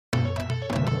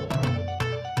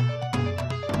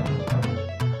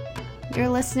You're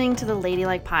listening to the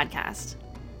Ladylike Podcast.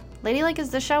 Ladylike is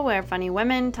the show where funny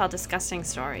women tell disgusting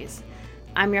stories.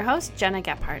 I'm your host, Jenna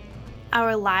Gephardt.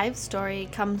 Our live story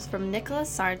comes from Nicola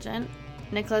Sargent.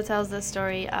 Nicola tells the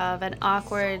story of an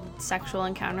awkward sexual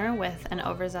encounter with an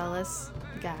overzealous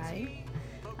guy.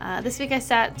 This week I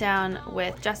sat down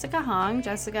with Jessica Hong.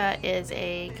 Jessica is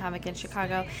a comic in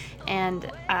Chicago,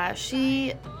 and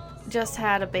she just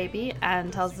had a baby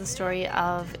and tells the story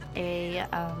of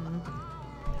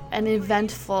an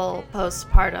eventful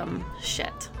postpartum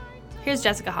shit. Here's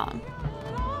Jessica Hong.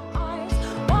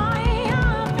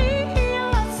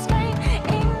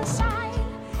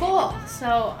 Cool.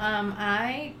 So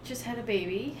I just had a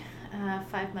baby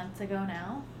 5 months ago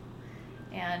now,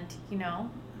 and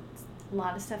a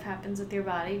lot of stuff happens with your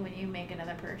body when you make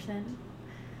another person.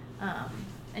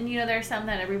 And there are some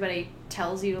that everybody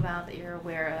tells you about that you're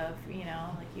aware of, you're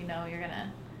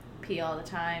gonna pee all the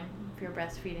time. If you're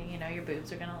breastfeeding, your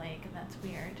boobs are gonna leak, and that's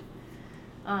weird.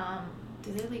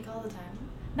 Do they leak all the time?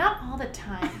 Not all the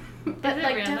time. But is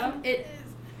it random?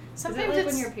 Sometimes is it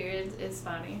when your period is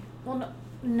spotty? Well,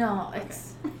 no,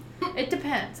 it's it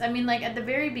depends. I mean, like at the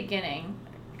very beginning,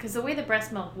 because the way the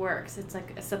breast milk works, it's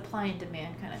like a supply and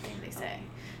demand kind of thing, they say.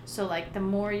 So like the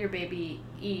more your baby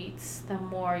eats, the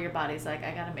more your body's like,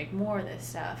 I gotta make more of this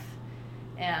stuff.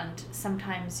 And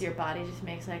sometimes your body just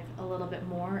makes like a little bit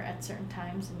more at certain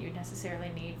times than you necessarily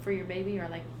need for your baby, or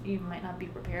like you might not be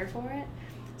prepared for it.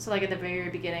 So like at the very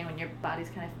beginning, when your body's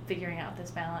kind of figuring out this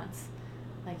balance,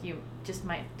 like you just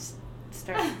might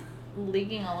start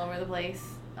leaking all over the place.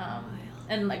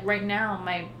 And like right now,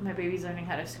 my baby's learning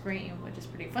how to scream, which is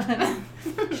pretty fun.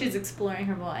 She's exploring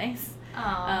her voice.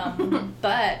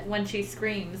 But when she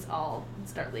screams, I'll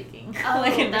start leaking. Oh,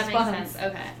 like in that response. makes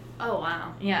sense. Okay. Oh,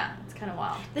 wow. Yeah, it's kind of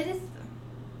wild.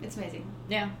 It's amazing.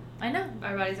 Yeah, I know.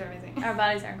 Our bodies are amazing. Our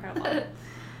bodies are incredible.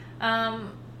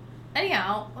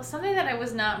 Anyhow, something that I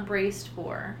was not braced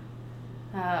for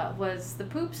was the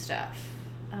poop stuff.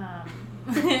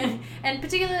 And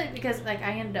particularly because like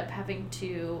I ended up having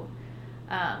to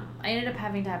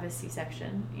have a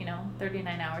C-section,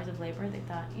 39 hours of labor. They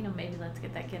thought, maybe let's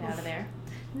get that kid out of there.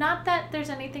 Not that there's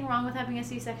anything wrong with having a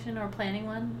C-section or planning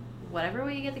one. Whatever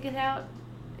way you get the kid out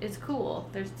is cool.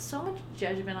 There's so much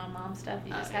judgment on mom stuff.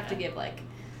 You just have to give like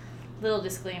little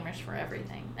disclaimers for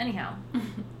everything. Anyhow,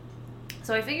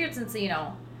 so I figured since,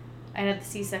 I had the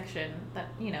C-section that,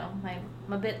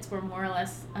 my bits were more or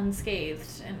less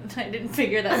unscathed, and I didn't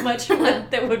figure that much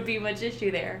there would be much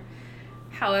issue there.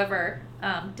 However,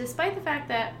 despite the fact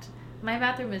that my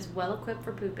bathroom is well equipped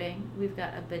for pooping, we've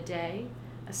got a bidet,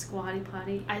 a squatty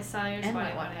potty. I saw your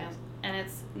squatty potty, and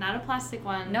it's not a plastic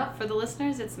one. Nope. For the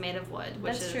listeners, it's made of wood,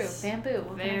 which That's is true. Bamboo.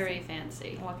 Very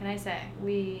fancy. What can I say?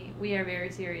 We are very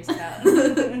serious about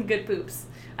good poops.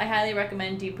 I highly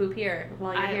recommend you poop here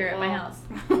while you're here at my house.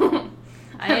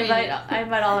 I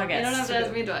invite all our guests. You don't have to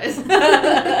ask me twice.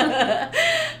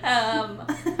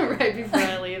 Right before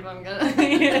I leave, I'm gonna.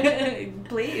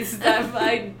 Please.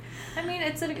 I mean,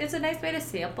 it's a nice way to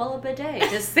sample a bidet.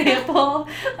 Just sample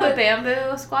a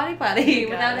bamboo squatty potty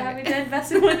without having to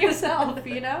invest in one yourself.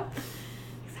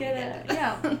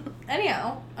 Yeah.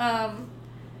 Anyhow,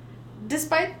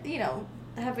 despite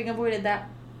having avoided that,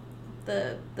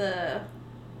 the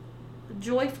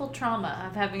joyful trauma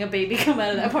of having a baby come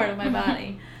out of that part of my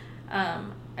body,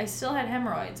 I still had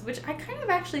hemorrhoids, which I kind of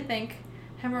actually think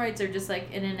hemorrhoids are just like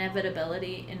an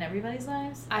inevitability in everybody's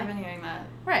lives. I've been hearing that.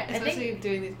 Right. Especially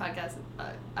doing these podcasts,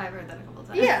 I've heard that a couple of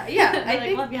times. Yeah. I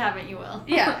think, well, if you haven't, you will.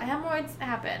 Yeah, hemorrhoids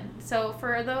happen. So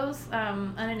for those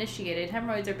uninitiated,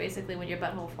 hemorrhoids are basically when your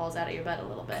butthole falls out of your butt a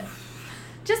little bit.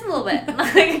 Just a little bit.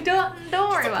 Like don't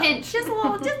worry about it. Just a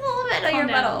little bit of your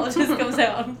butthole just comes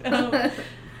out.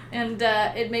 And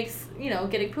it makes,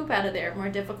 getting poop out of there more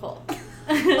difficult.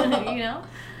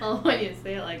 Well, when you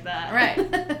say it like that. Right.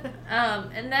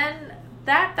 And then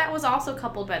that was also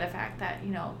coupled by the fact that,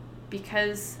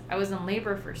 because I was in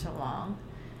labor for so long,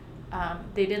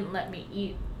 they didn't let me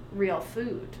eat real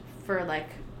food for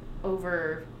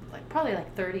over probably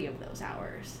 30 of those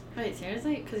hours. Wait,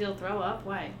 seriously? Because you'll throw up?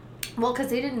 Why? Well, because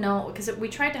they didn't know, because we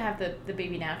tried to have the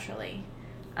baby naturally.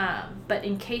 But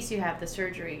in case you have the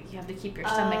surgery, you have to keep your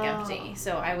stomach empty.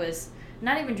 So I was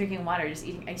not even drinking water, just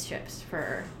eating ice chips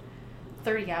for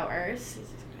 30 hours.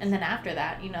 And then after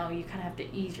that, you kind of have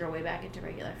to ease your way back into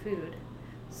regular food.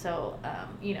 So,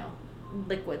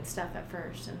 liquid stuff at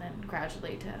first and then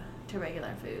gradually to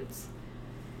regular foods.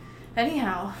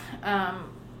 Anyhow, I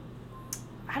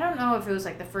don't know if it was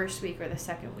the first week or the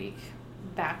second week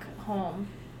back home.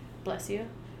 Bless you.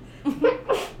 Thank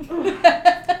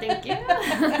you.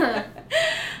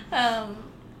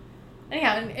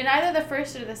 Anyhow, in either the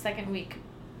first or the second week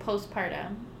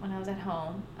postpartum, when I was at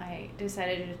home, I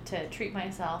decided to treat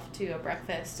myself to a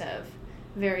breakfast of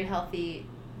very healthy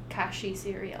kashi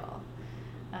cereal,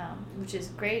 which is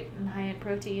great and high in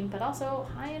protein, but also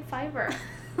high in fiber,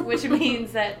 which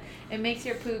means that it makes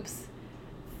your poops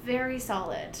very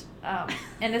solid.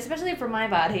 And especially for my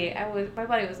body, my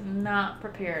body was not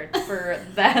prepared for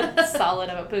that solid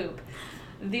of a poop.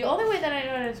 The only way that I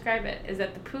know how to describe it is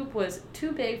that the poop was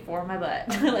too big for my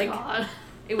butt. Like, God.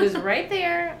 it was right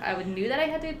there. I knew that I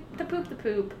had to poop the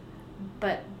poop,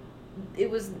 but there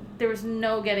was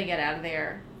no getting it out of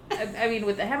there. I mean,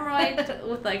 with the hemorrhoid,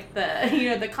 with like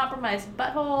the compromised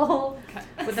butthole,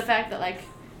 with the fact that like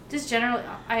just generally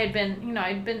I'd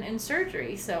been in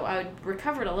surgery, so I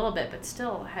recovered a little bit, but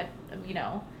still had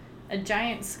a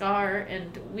giant scar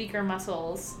and weaker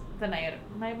muscles than I had.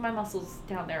 My muscles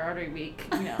down there are already weak.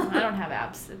 I don't have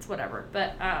abs. It's whatever.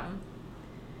 But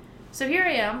so here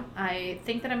I am. I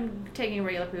think that I'm taking a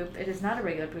regular poop. It is not a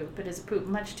regular poop. It is a poop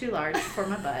much too large for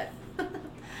my butt.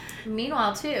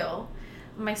 Meanwhile, too,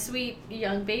 my sweet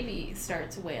young baby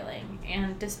starts wailing,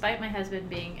 and despite my husband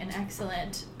being an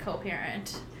excellent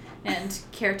co-parent and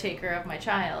caretaker of my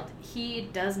child, he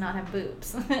does not have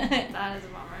boobs. That is a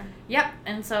bummer. Yep,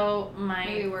 and so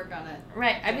Maybe work on it.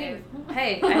 Right, I mean,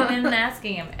 hey, I've been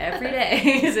asking him every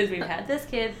day since we've had this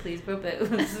kid, please grow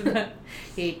boobs.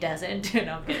 He doesn't.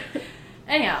 No, I'm kidding.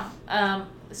 Anyhow,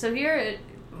 so here,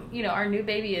 our new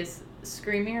baby is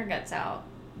screaming her guts out.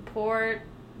 Poor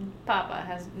Papa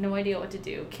has no idea what to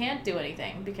do. Can't do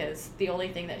anything because the only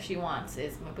thing that she wants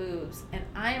is my boobs, and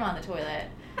I'm on the toilet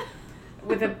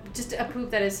with just a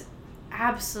poop that is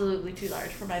absolutely too large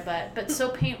for my butt, but so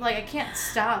painful. Like, I can't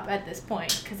stop at this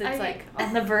point because it's like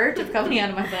on the verge of coming out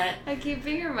of my butt. I keep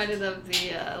being reminded of the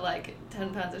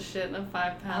 10 pounds of shit in a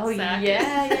 5 pound Oh, sack.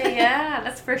 yeah.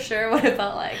 That's for sure what it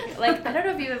felt like. Like, I don't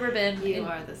know if you've ever been. You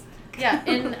are this. Yeah,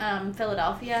 in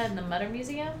Philadelphia, in the Mutter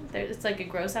Museum. It's like a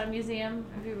gross out museum.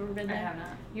 Have you ever been there? I have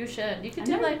not. You should. You could I've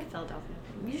do never like. been to Philadelphia.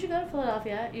 You should go to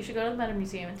Philadelphia. You should go to the Mutter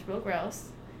Museum. It's real gross.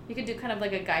 You could do kind of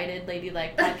like a guided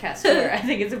ladylike podcast tour. I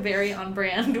think it's very on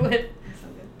brand with. So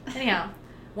good. Anyhow,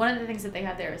 one of the things that they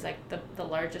had there is like the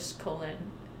largest colon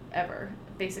ever.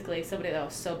 Basically, somebody that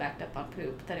was so backed up on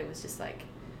poop that it was just like.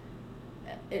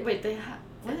 Wait, they have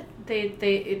what?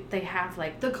 They have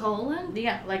like The colon?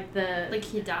 yeah, like the Like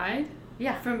he died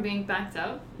yeah from being backed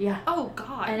up? yeah, Oh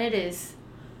God. and it is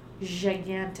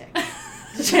gigantic.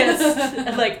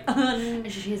 Just like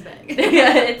she's big.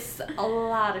 yeah, it's a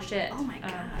lot of shit. Oh my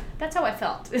God. That's how I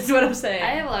felt. Is what I'm saying.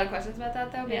 I have a lot of questions about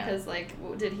that though, Yeah. because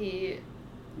did he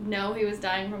know he was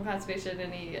dying from constipation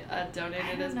and he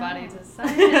donated his body to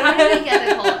science? How did he get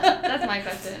a colon? That's my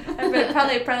question.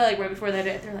 probably like right before they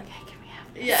did it, they're like, hey, can we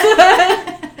have this?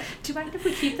 Yeah. Do you mind if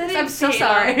we keep this? They I'm so paid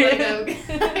sorry. off,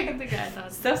 the guy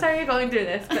thought. So sorry you're going through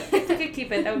this, but if we could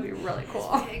keep it, that would be really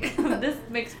cool. Big. This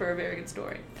makes for a very good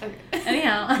story. Okay.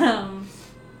 Anyhow,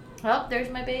 well, there's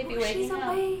my baby waking She's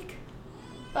up. awake.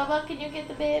 Bubba, can you get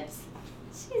the bibs?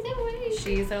 She's awake.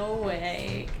 She's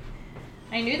awake.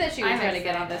 I knew that she would I'm try to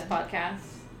get on this excited. podcast.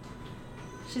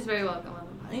 She's very welcome on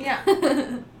the podcast.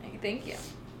 Yeah. Thank you.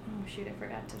 Oh, shoot, I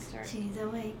forgot to start. She's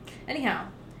awake. Anyhow,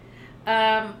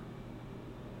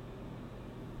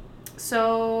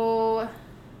 so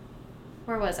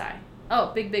where was I?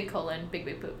 Oh, big colon, big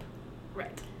poop.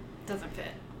 Right. Doesn't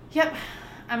fit. Yep,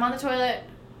 I'm on the toilet.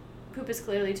 Poop is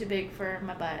clearly too big for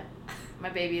my butt. My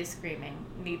baby is screaming,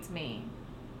 needs me.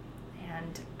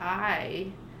 And I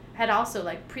had also,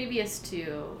 like, previous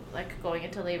to, like, going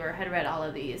into labor, had read all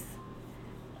of these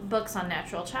books on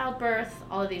natural childbirth,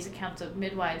 all of these accounts of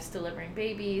midwives delivering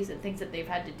babies and things that they've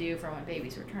had to do for when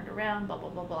babies were turned around, blah, blah,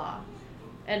 blah, blah.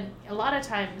 And a lot of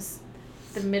times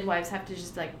the midwives have to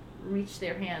just, like, reach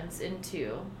their hands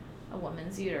into a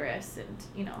woman's uterus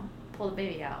and, pull the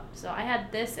baby out. So I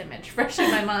had this image fresh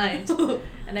in my mind,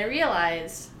 and I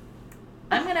realized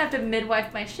I'm gonna have to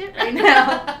midwife my shit right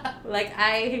now. Like,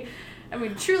 I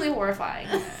mean, truly horrifying.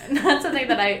 Not something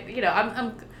that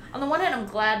I'm on the one hand, I'm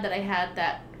glad that I had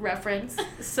that reference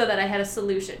so that I had a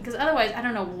solution, because otherwise I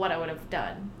don't know what I would have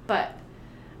done. But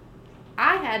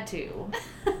I had to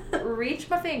reach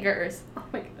my fingers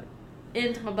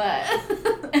into my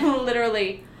butt and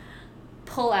literally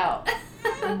pull out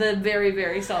the very,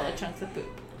 very solid chunks of poop.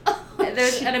 And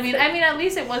I mean, at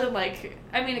least it wasn't like,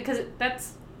 because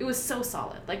it was so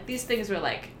solid. Like, these things were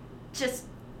like just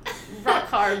rock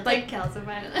hard. Like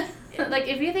calcified. Like,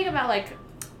 if you think about like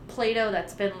Play-Doh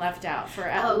that's been left out for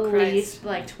at least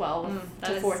like 12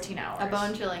 to 14 hours. A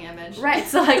bone-chilling image. Right.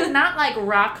 So like not like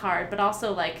rock hard, but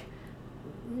also like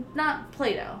not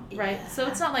Play-Doh, right? Yeah. So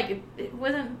it's not like it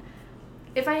wasn't.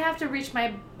 if I have to reach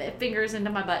my fingers into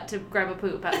my butt to grab a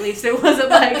poop, at least it wasn't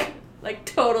like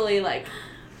totally like,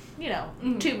 you know,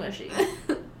 too mushy.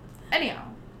 Anyhow,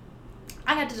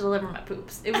 I had to deliver my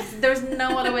poops. There was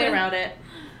no other way around it.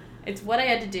 It's what I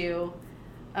had to do.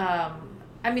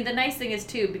 I mean, the nice thing is,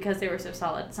 too, because they were so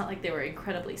solid, it's not like they were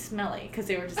incredibly smelly, because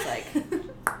they were just, like,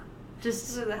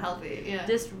 This is healthy, yeah.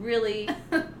 Just really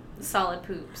solid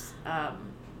poops.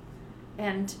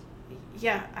 And,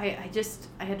 yeah, I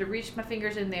had to reach my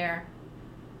fingers in there,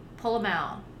 pull them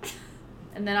out,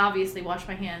 and then obviously wash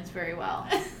my hands very well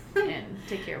and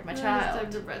take care of my child.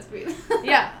 It's time to breastfeed.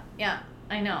 Yeah.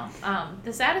 I know.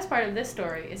 The saddest part of this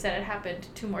story is that it happened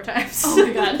 2 more times. Oh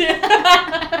my god.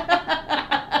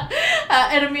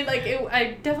 And I mean, like,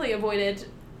 I definitely avoided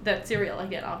that cereal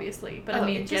again, obviously. But I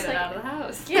mean, just get it like, out of the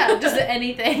house. Yeah, just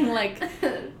anything like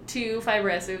too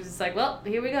fibrous. It was just like, well,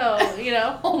 here we go, you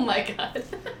know. Oh my god.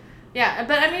 Yeah,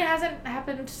 but I mean, it hasn't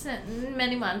happened in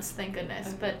many months, thank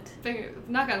goodness. But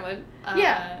knock on wood.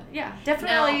 Yeah,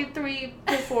 definitely 3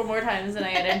 to 4 more times than I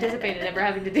had anticipated ever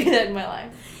having to do that in my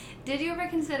life. Did you ever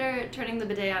consider turning the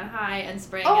bidet on high and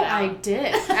spraying it out? Oh, I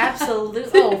did.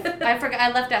 Absolutely. Oh, I forgot.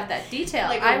 I left out that detail.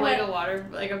 Like a water,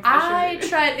 like a pressure. I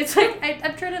tried. It's like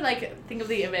I'm trying to like think of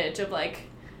the image of like,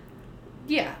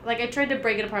 yeah, like I tried to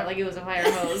break it apart like it was a fire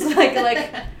hose. like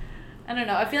I don't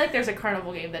know. I feel like there's a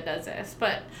carnival game that does this,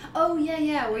 but oh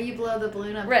yeah, where you blow the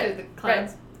balloon up through the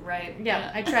clouds. Right.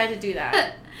 Yeah, I tried to do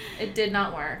that. It did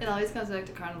not work. It always comes back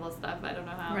to carnival stuff. I don't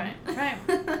know how. Right.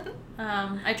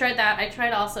 I tried that. I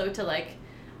tried also to like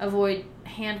avoid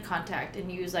hand contact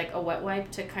and use like a wet wipe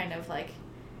to kind of like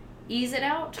ease it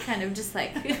out. Kind of just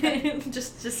like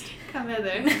just come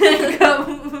hither.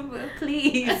 Come,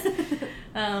 please.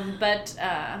 But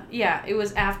yeah, it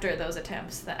was after those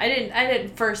attempts that I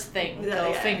didn't first thing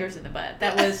go fingers in the butt.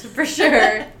 That was for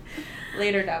sure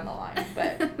later down the line.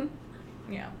 But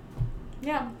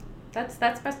yeah, that's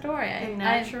my story. A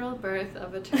natural birth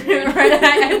of a turd. Right,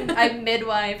 I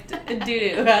midwifed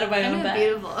doo-doo out of my own butt.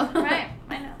 Beautiful. Right,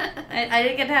 I know. I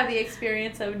didn't get to have the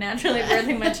experience of naturally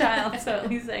birthing my child, so at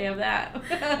least I have that.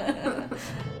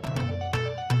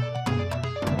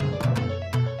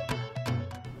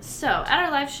 So, at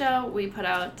our live show, we put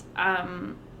out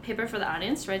paper for the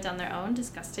audience to write down their own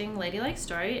disgusting ladylike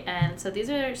story, and so these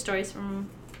are stories from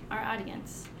our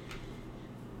audience.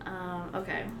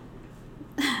 Okay.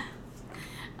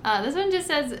 This one just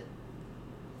says,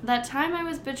 that time I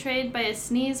was betrayed by a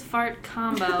sneeze-fart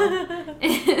combo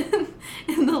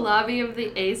in the lobby of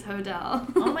the Ace Hotel.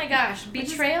 Oh my gosh,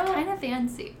 betrayal? Kind of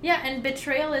fancy. Yeah, and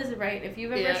betrayal is right. If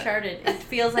you've ever sharted, it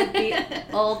feels like the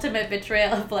ultimate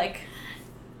betrayal of like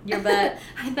your butt.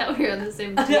 I thought we were on the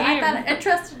same team. I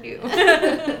trusted you.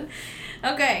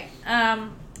 Okay.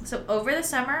 So over the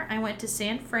summer, I went to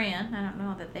San Fran. I don't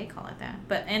know that they call it that,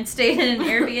 and stayed in an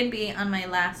Airbnb on my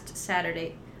last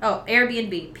Saturday. Oh,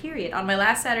 Airbnb, period. On my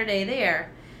last Saturday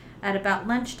there, at about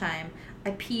lunchtime,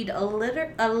 I peed a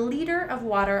liter of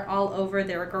water all over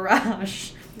their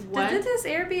garage. What? Did this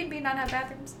Airbnb not have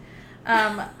bathrooms?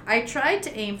 I tried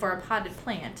to aim for a potted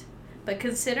plant, but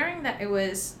considering that it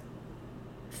was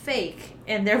fake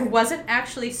and there wasn't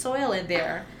actually soil in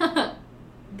there,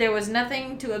 there was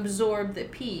nothing to absorb the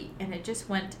pee, and it just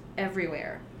went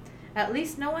everywhere. At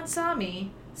least no one saw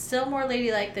me. Still more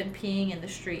ladylike than peeing in the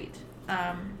street.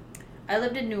 I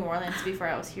lived in New Orleans before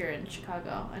I was here in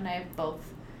Chicago, and I have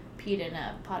both peed in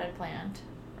a potted plant,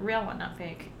 a real one, not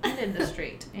fake, and in the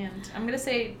street. And I'm going to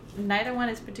say neither one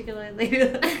is particularly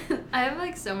ladylike. I have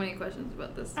like so many questions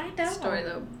about this story,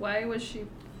 though. Why was she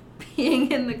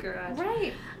peeing in the garage?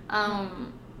 Right.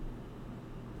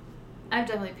 I've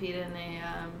definitely peed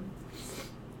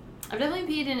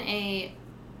in a,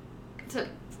 to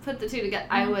put the two together,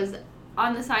 I was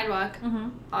on the sidewalk,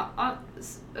 it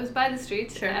was by the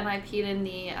street, and I peed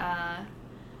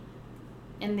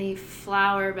in the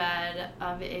flower bed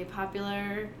of a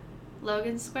popular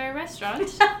Logan Square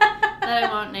restaurant that I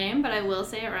won't name, but I will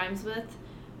say it rhymes with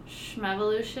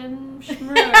Schmevolution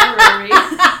Schmurrery.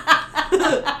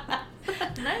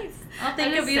 Nice. I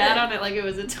just sat on it like it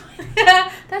was a toy.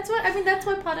 Yeah, that's what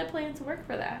potted plants work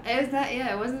for that. It was that,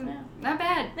 it wasn't, not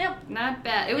bad. Yep. Not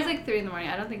bad. It was like 3 a.m.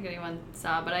 I don't think anyone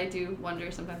saw, but I do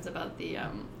wonder sometimes about the,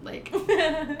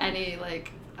 any,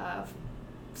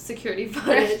 security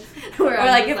footage. Or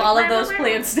if all of those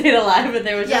plants stayed alive and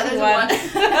there was just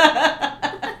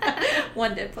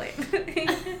one dead plant.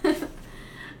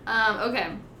 Okay.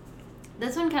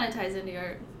 This one kind of ties into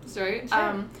your story.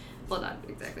 Sure. Well, not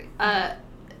exactly.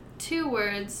 2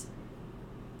 words,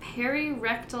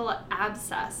 perirectal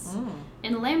abscess.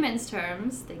 In layman's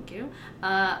terms, thank you,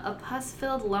 a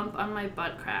pus-filled lump on my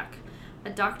butt crack. A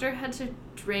doctor had to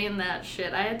drain that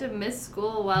shit. I had to miss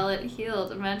school while it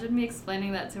healed. Imagine me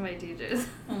explaining that to my teachers.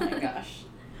 Oh my gosh.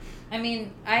 I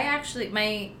mean,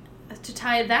 to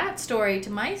tie that story to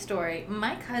my story,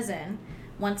 my cousin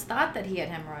once thought that he had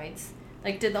hemorrhoids.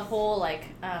 Like, did the whole, like,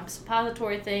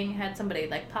 suppository thing, had somebody,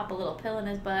 like, pop a little pill in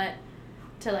his butt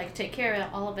to, like, take care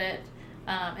of all of it.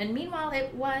 And meanwhile,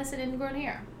 it was an ingrown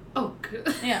hair. Oh,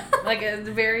 good. Yeah, like a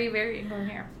very, very ingrown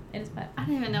hair in his butt. I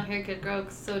didn't even know hair could grow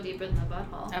so deep in the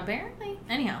butthole. Apparently.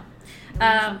 Anyhow.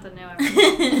 Something new every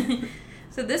day.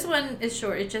 So this one is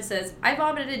short. It just says, I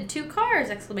vomited in 2 cars, !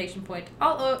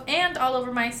 All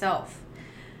over myself.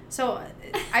 So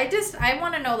I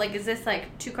want to know, like, is this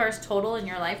like 2 cars total in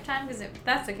your lifetime? Because if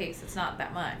that's the case, it's not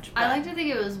that much. I like to think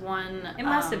it was one. It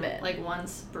must have been. Like one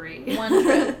spree. One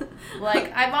trip.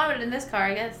 Like, I vomited in this car.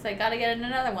 I guess I got to get in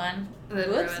another one.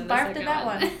 Whoops, barfed in that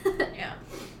one. Yeah.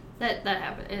 That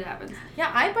happened. It happens.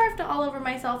 Yeah, I barfed all over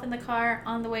myself in the car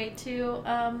on the way to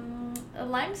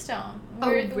Limestone.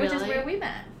 Really? Which is where we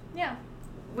met. Yeah.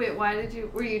 Wait,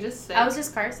 were you just sick? I was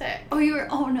just car sick. Oh, you were,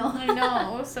 oh no. I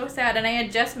know, it was so sad. And I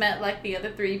had just met, like, the other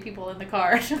 3 people in the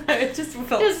car. It just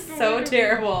felt so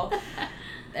terrible.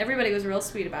 Everybody was real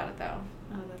sweet about it, though.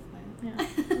 Oh, that's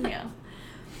nice. Yeah.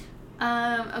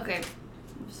 Yeah. Okay.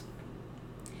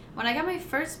 When I got my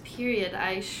first period,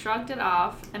 I shrugged it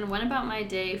off and went about my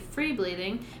day free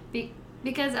bleeding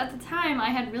because at the time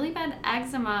I had really bad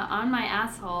eczema on my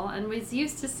asshole and was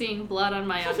used to seeing blood on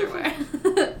my underwear.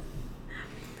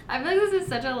 I feel like this is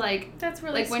such a, like... That's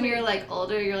really like, when you're, like,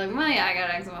 older, you're like, well, yeah, I got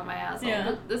eczema on my asshole. Yeah.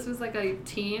 But this was, like, a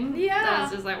teen. Yeah. That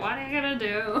was just like, what are you gonna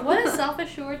do? What a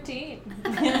self-assured teen.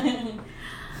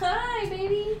 Hi,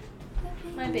 baby.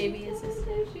 My baby is just...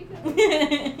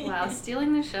 Wow,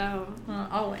 stealing the show.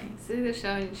 Always. Stealing the show,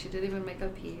 and she didn't even make a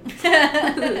pee.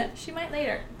 She might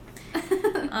later.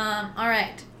 All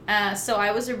right. So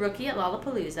I was a rookie at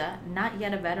Lollapalooza, not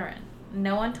yet a veteran.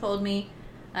 No one told me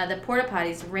that porta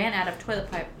potties ran out of toilet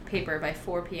paper by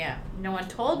 4 p.m. No one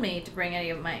told me to bring any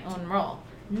of my own roll.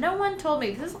 No one told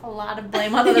me. This is a lot of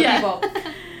blame on other people.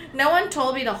 No one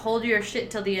told me to hold your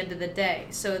shit till the end of the day.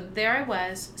 So there I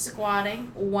was,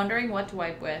 squatting, wondering what to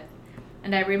wipe with.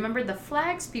 And I remembered the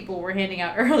flags people were handing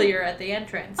out earlier at the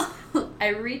entrance. I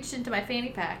reached into my fanny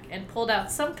pack and pulled out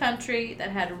some country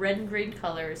that had red and green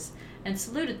colors and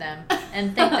saluted them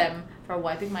and thanked them for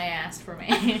wiping my ass for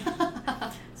me.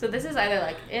 So this is either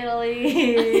like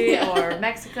Italy or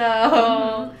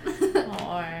Mexico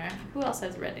or who else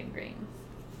has red and green?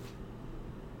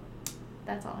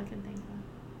 That's all I can think of.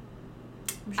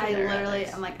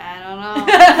 I'm like, I don't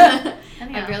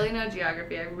know. I barely know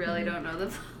geography. I really don't know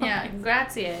the. Yeah,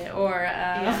 grazie or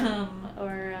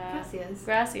gracias.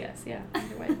 Gracias, yeah.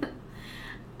 Either way.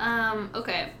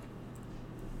 Okay.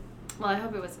 Well, I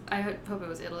hope it was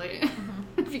Italy.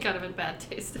 Mm-hmm. It'd be kind of in bad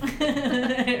taste.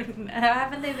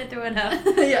 Haven't they been through enough?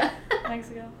 Yeah.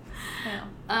 Mexico.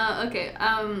 Yeah. Okay.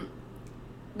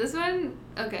 This one.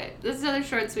 Okay. This is another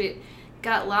short, sweet.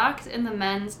 Got locked in the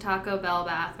men's Taco Bell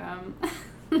bathroom.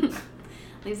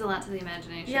 Leaves a lot to the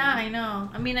imagination. Yeah, I know.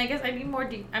 I mean, I guess I'd be more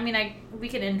we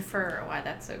could infer why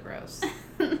that's so gross.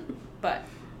 But,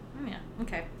 yeah,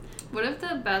 okay. What if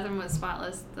the bathroom was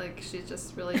spotless? Like, she's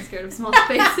just really scared of small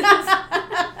spaces.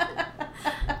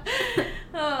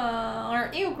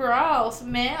 Or, ew, gross,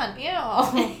 man, ew.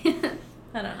 I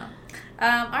don't know.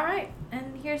 All right,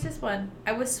 and here's this one.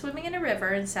 I was swimming in a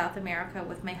river in South America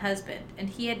with my husband, and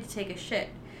he had to take a shit.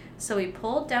 So he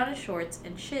pulled down his shorts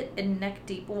and shit in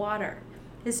neck-deep water.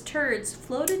 His turds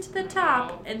floated to the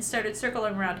top and started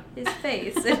circling around his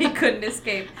face, and he couldn't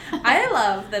escape. I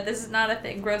love that this is not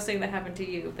a gross thing that happened to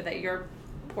you, but that your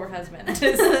poor husband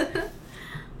just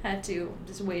had to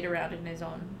just wait around in his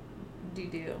own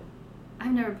doo-doo.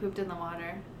 I've never pooped in the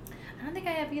water. I don't think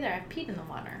I have either. I've peed in the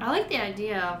water. I like the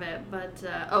idea of it, but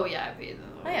oh yeah, I peed in the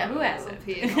water. Oh yeah, who hasn't?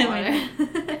 Peed in the water.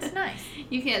 It's nice.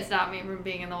 You can't stop me from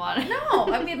being in the water.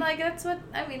 No, I mean, like, that's what,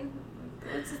 I mean,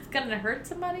 it's gonna hurt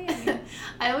somebody? I mean,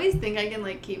 I always think I can,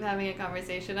 like, keep having a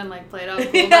conversation and, like, play it out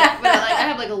cool, but I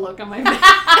have, like, a look on my face.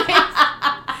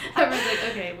 Everyone's like,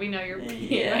 okay, we know you're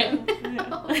peeing right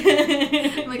now.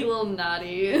 I'm, like, a little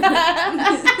naughty.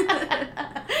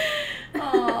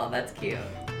 Oh, that's cute.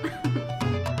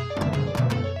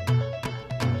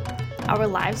 Our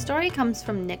live story comes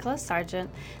from Nicola Sargent.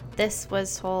 This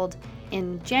was told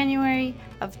in January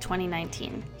of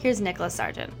 2019. Here's Nicola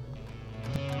Sargent.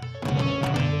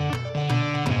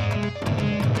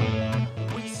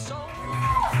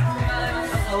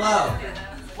 Hello.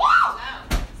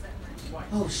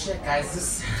 Oh shit,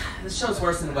 guys, this show's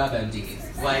worse than WebMD.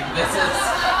 Like, this is...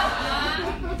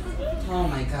 Oh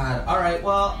my god. Alright,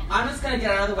 well, I'm just gonna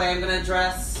get out of the way. I'm gonna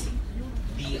address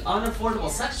unaffordable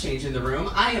sex change in the room.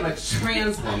 I am a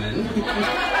trans woman.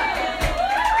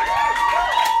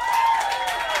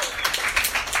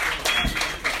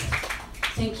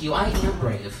 Thank you, I am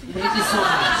brave. Thank you so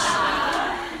much.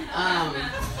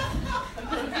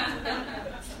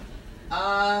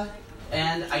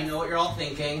 And I know what you're all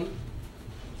thinking.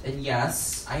 And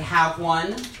yes, I have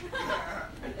one.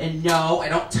 And no, I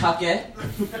don't tuck it.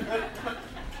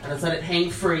 I just let it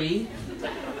hang free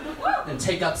and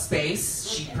take up space.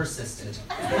 She persisted.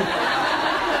 I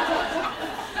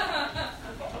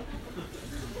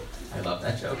love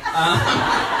that joke.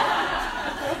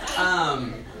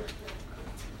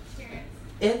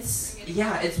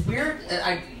 It's weird.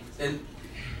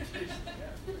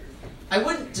 I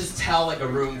wouldn't just tell like a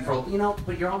room full,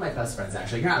 but you're all my best friends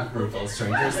actually. You're not a room full of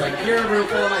strangers. Like, you're a room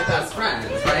full of my best friends,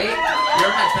 right? You're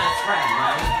my best friend,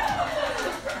 right?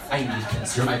 I need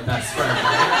this. You're my best friend,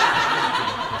 right?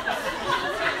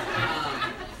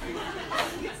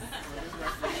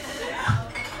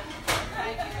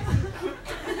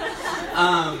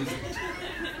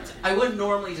 I wouldn't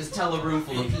normally just tell a room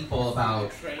full of people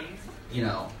about,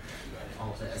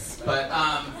 all this. But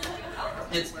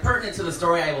it's pertinent to the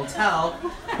story I will tell,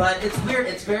 but it's weird.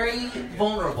 It's very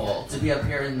vulnerable to be up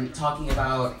here and talking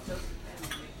about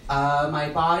my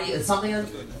body. It's something that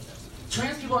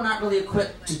trans people are not really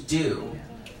equipped to do.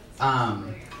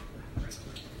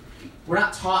 We're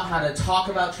not taught how to talk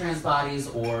about trans bodies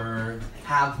or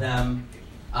have them.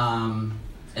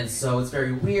 And so it's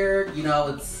very weird.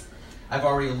 I've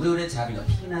already alluded to having a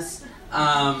penis.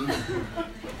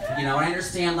 And I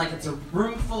understand, like, it's a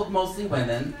room full of mostly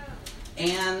women,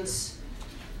 and,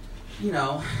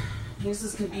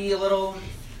 penises can be a little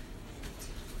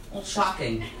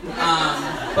shocking.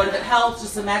 But if it helps,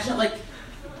 just imagine it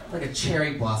like a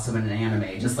cherry blossom in an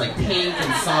anime, just like pink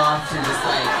and soft and just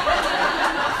like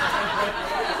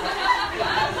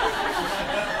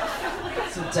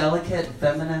so delicate,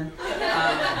 feminine.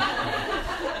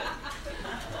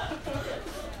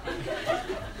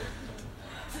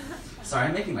 Sorry,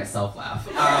 I'm making myself laugh.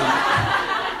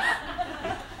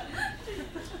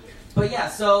 But yeah,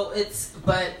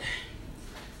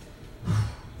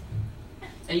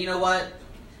 and you know what?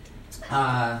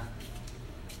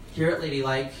 Here at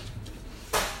Ladylike,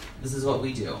 this is what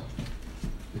we do.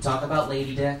 We talk about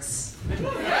lady dicks.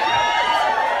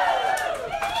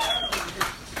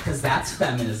 Because that's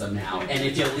feminism now. And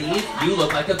if you leave, you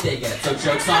look like a bigot, so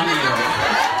joke's on you.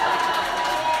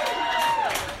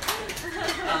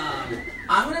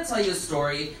 I'm going to tell you a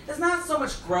story. It's not so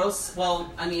much gross.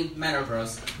 Well, I mean, men are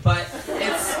gross. But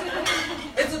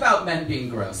it's about men being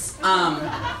gross.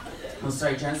 Oh,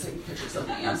 sorry, Jen's taking pictures of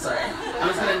me. I'm sorry. I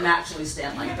was going to naturally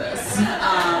stand like this.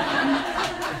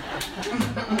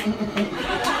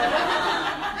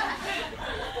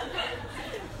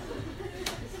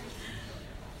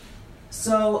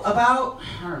 So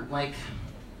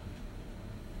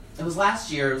it was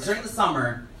last year. It was during the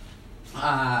summer.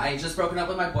 I had just broken up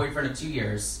with my boyfriend of 2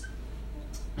 years.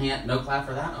 And no clap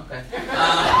for that? Okay.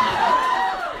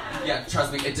 Yeah,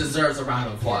 trust me, it deserves a round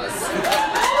of applause.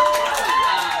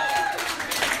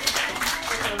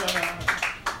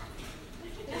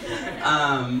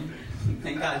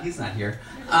 Thank God he's not here.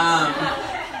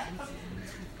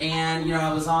 And,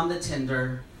 I was on the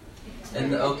Tinder,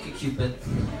 and the OkCupid,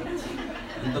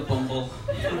 and the Bumble.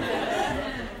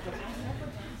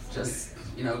 Just,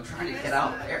 trying to get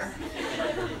out there.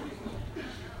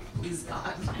 Please,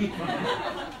 God.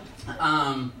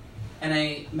 And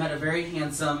I met a very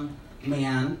handsome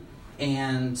man,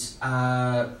 and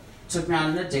took me out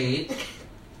on a date,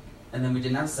 and then we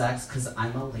didn't have sex, because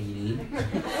I'm a lady.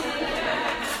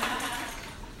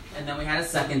 And then we had a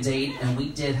second date, and we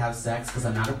did have sex, because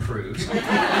I'm not a prude.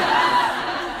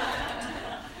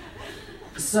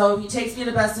 So he takes me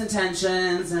to Best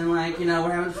Intentions, and we're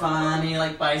having fun, and he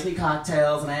buys me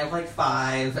cocktails, and I have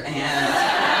 5, and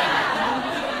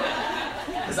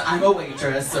because I'm a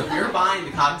waitress, so if you're buying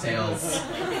the cocktails,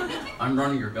 I'm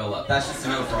running your bill up. That's just a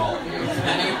note for all of you. If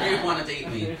any of you want to date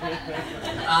me.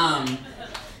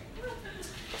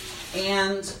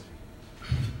 And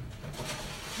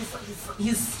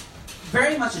he's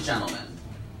very much a gentleman.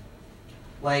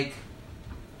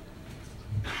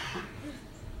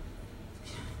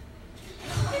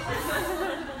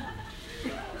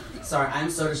 Sorry, I'm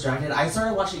so distracted. I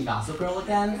started watching Gossip Girl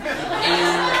again,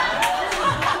 and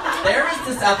there is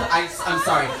this I'm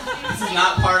sorry, this is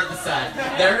not part of the set.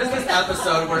 There is this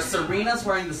episode where Serena's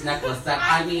wearing this necklace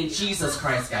that, Jesus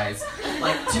Christ, guys.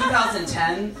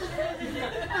 2010,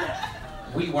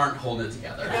 we weren't holding it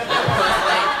together.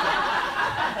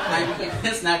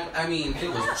 This neck, it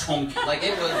was chunky.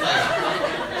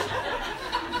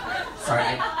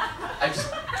 sorry. I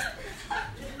just...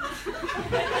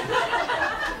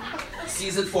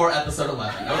 Season 4, episode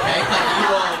 11, okay? Like, you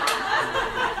will...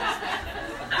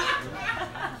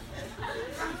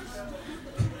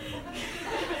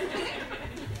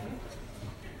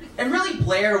 And really,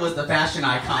 Blair was the fashion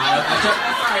icon.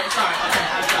 Sorry,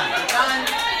 okay,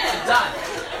 I'm done.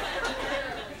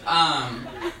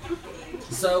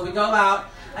 So we go out.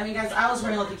 I mean, guys, I was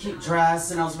wearing like a cute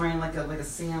dress, and I was wearing like a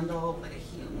sandal, like a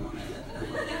heel on it.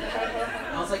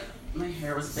 I was like, my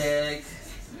hair was big,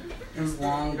 it was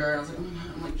longer. I was like,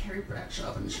 I'm like Carrie Bradshaw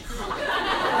up in Chicago.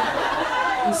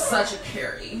 I'm such a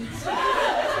Carrie.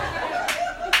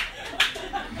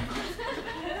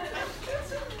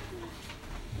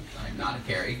 I'm not a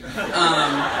Carrie.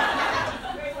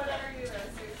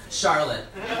 Charlotte.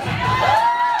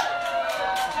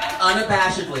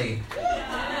 Unabashedly.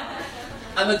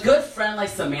 I'm a good friend like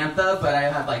Samantha, but I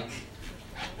have like,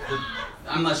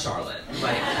 I'm a Charlotte.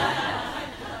 Like,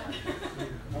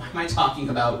 why am I talking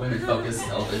about women-focused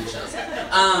television shows?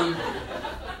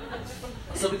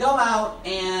 So we go out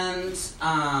and,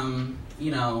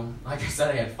 you know, like I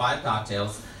said, I had 5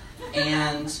 cocktails,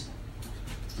 and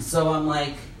so I'm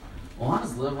like, well, I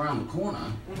just live around the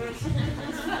corner.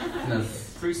 In a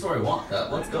 3-story walk-up.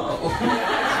 Let's go.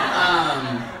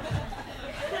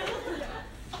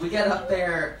 We get up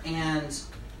there, and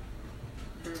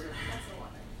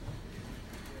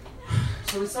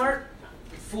so we start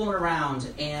fooling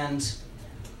around, and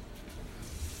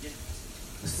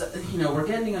so, you know, we're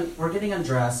getting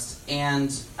undressed,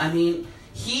 and I mean,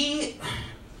 he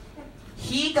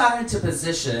got into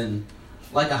position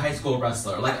like a high school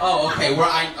wrestler. Like, oh, okay,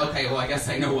 well, I guess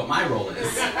I know what my role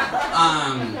is.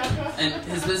 And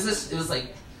his business, it was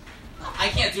like, I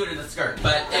can't do it in a skirt,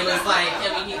 but it was like,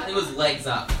 I mean, it was legs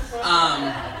up.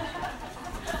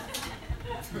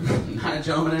 Not a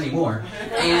gentleman anymore.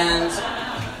 And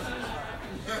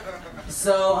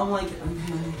so I'm like,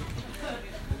 okay,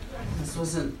 this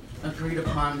wasn't agreed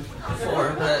upon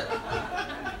before, but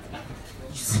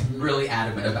he's really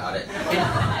adamant about it.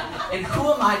 And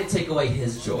who am I to take away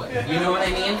his joy? You know what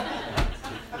I mean?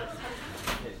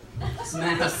 This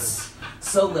man has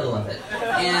so little of it.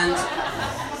 And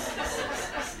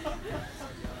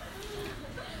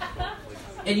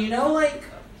you know, like,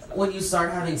 when you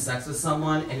start having sex with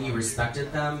someone and you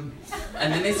respected them,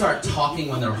 and then they start talking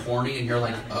when they're horny, and you're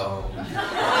like, oh.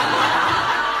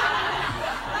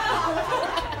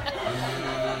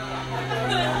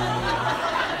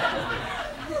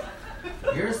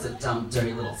 You're just a dumb,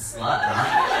 dirty little slut,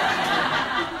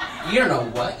 huh? You don't know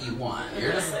what you want.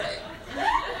 You're just like...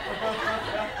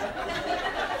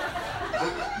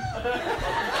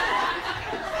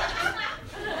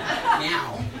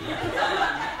 Meow.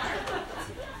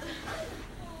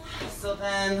 So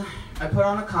then I put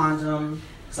on a condom,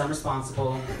 because I'm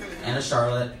responsible, and a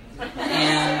Charlotte,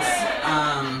 and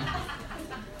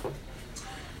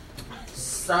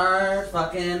start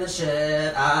fucking the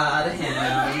shit out of him,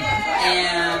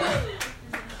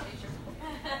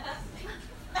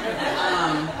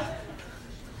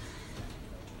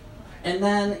 and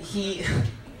then he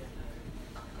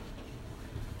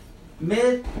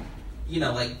you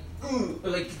know, like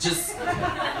just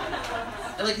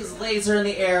like his legs are in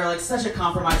the air, like such a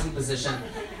compromising position.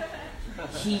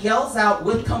 He yells out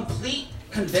with complete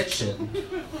conviction,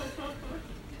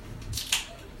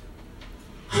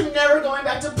 "I'm never going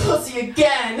back to pussy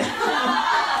again."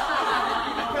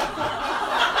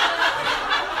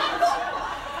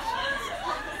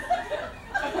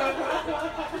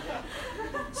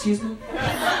 Excuse me?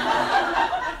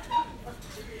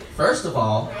 First of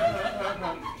all,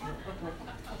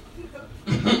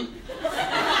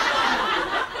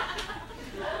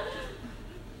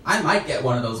 I might get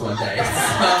one of those one day, so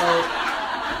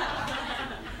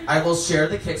I will share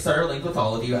the Kickstarter link with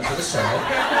all of you after the show.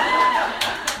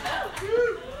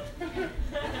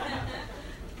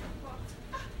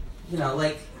 You know,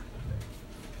 like,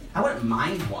 I wouldn't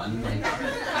mind one.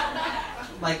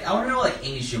 Like I want to know what, like,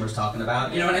 Amy Schumer's talking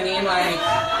about. You know what I mean? Like,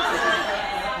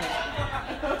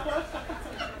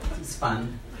 it's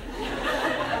fun.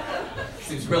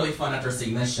 Seems really fun after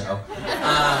seeing this show.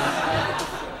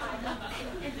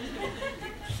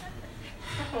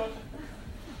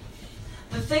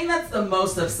 The thing that's the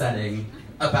most upsetting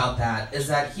about that is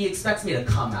that he expects me to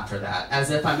come after that,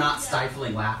 as if I'm not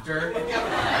stifling laughter.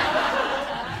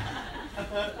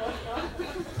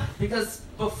 Because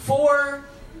before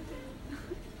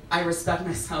I respect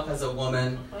myself as a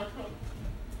woman,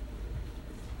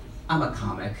 I'm a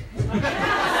comic. And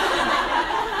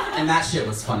that shit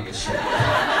was funny as shit.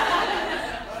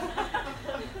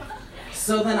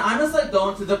 So then I'm just like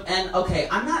going through and okay,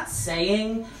 I'm not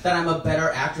saying that I'm a better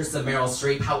actress than Meryl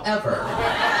Streep, however,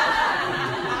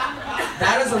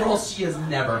 that is a role she has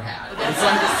never had. And so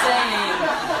I'm just saying,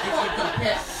 if you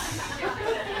compare.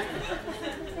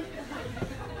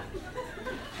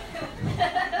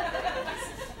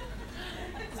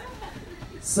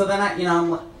 So then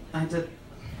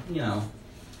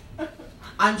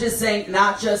I'm just saying,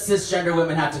 not just cisgender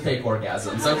women have to fake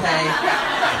orgasms, okay?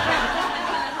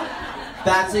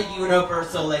 That's a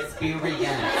universal experience,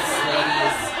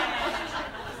 ladies.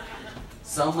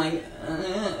 So I'm like, just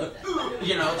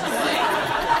like,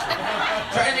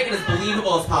 trying to make it as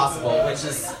believable as possible,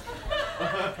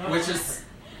 which is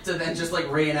to then just like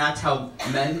reenact how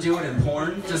men do it in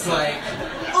porn, just like,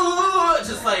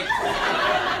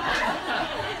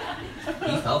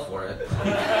 he fell for it.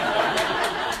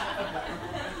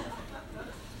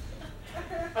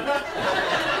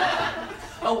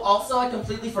 Oh, also, I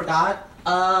completely forgot.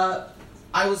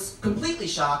 I was completely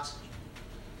shocked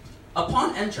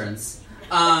upon entrance.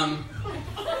 That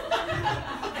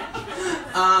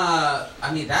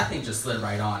thing just slid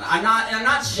right on. I'm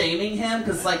not shaming him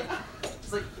because it's like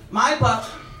my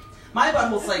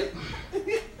butthole's like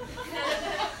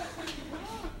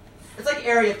it's like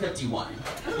Area 51.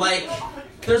 Like,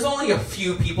 there's only a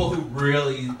few people who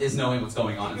really is knowing what's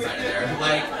going on inside of there.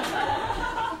 Like,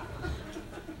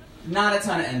 not a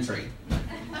ton of entry.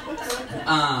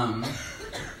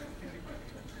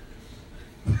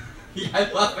 Yeah,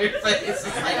 I love your face. It's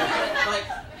like,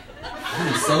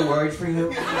 I'm so worried for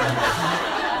you.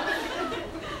 I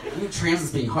knew trans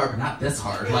is being hard, but not this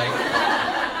hard. Like,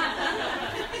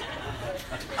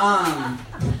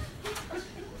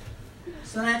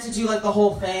 so then I had to do like the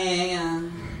whole thing,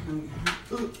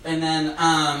 and then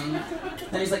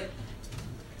he's like,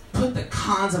 put the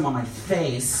condom on my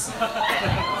face.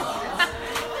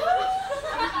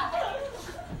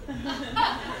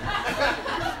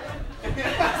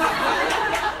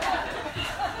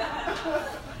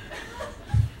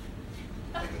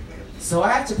 So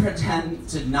I have to pretend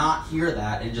to not hear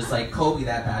that and just like Kobe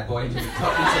that bad boy and just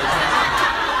cut into the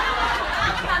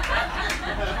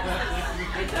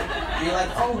and you're like,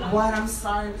 oh, what? I'm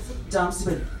sorry. I'm such a dumb,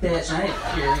 stupid bitch. I didn't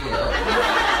hear you.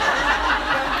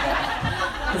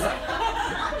 Because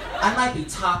I might be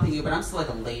topping you, but I'm still like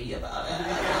a lady about it.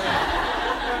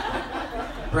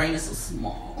 Brain is so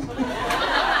small.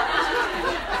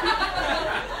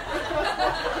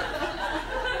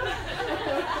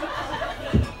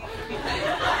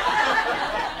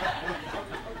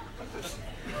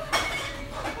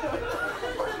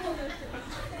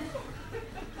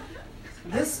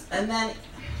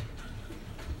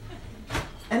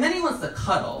 And then he wants to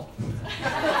cuddle.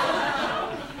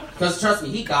 Because trust me,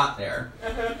 he got there.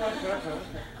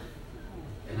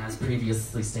 And as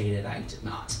previously stated, I did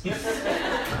not.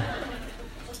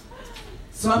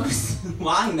 So I'm just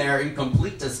lying there in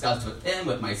complete disgust with him,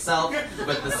 with myself,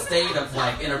 with the state of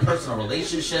like interpersonal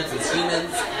relationships as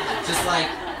humans. Just like,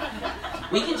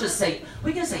 we can say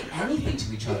anything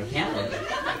to each other, can't we?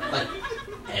 Like,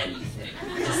 anything.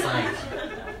 Just like,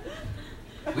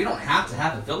 we don't have to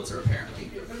have a filter, apparently.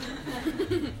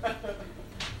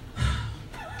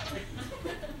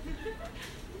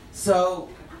 So,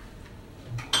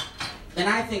 and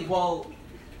I think, well,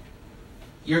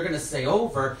 you're going to stay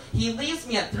over. He leaves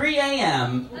me at 3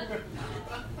 a.m.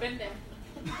 Been there.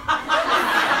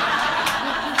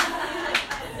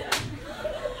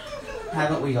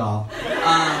 Haven't we all?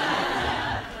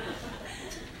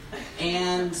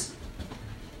 And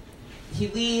he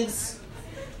leaves,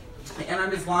 and I'm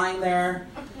just lying there,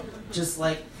 just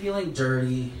like feeling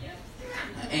dirty,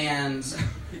 and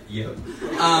yep.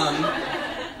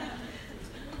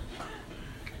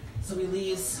 So he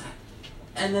leaves,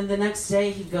 and then the next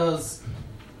day he goes,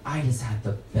 I just had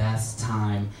the best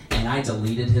time, and I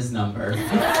deleted his number.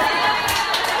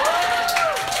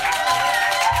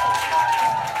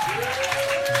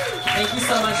 Thank you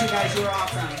so much, you guys. You were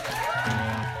awesome.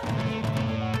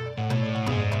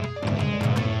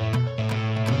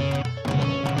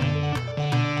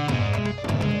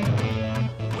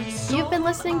 You've been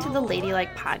listening to the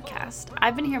Ladylike Podcast.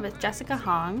 I've been here with Jessica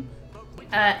Hong.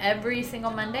 Every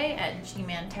single Monday at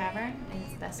G-Man Tavern.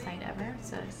 It's the best night ever.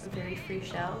 So it's a very free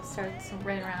show. It starts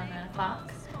right around 9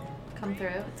 o'clock. Come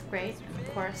through. It's great. And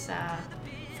of course,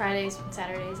 Fridays and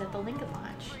Saturdays at the Lincoln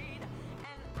Lodge.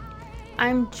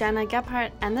 I'm Jenna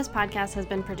Gephardt, and this podcast has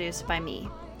been produced by me.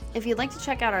 If you'd like to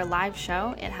check out our live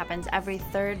show, it happens every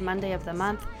third Monday of the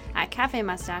month at Cafe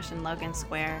Mustache in Logan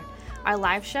Square. Our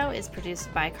live show is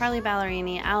produced by Carly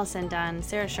Ballerini, Allison Dunn,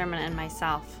 Sarah Sherman, and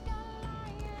myself.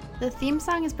 The theme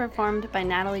song is performed by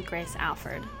Natalie Grace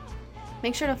Alford.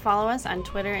 Make sure to follow us on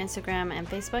Twitter, Instagram, and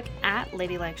Facebook at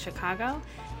Ladylike Chicago,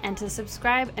 and to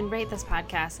subscribe and rate this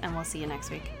podcast, and we'll see you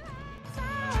next week.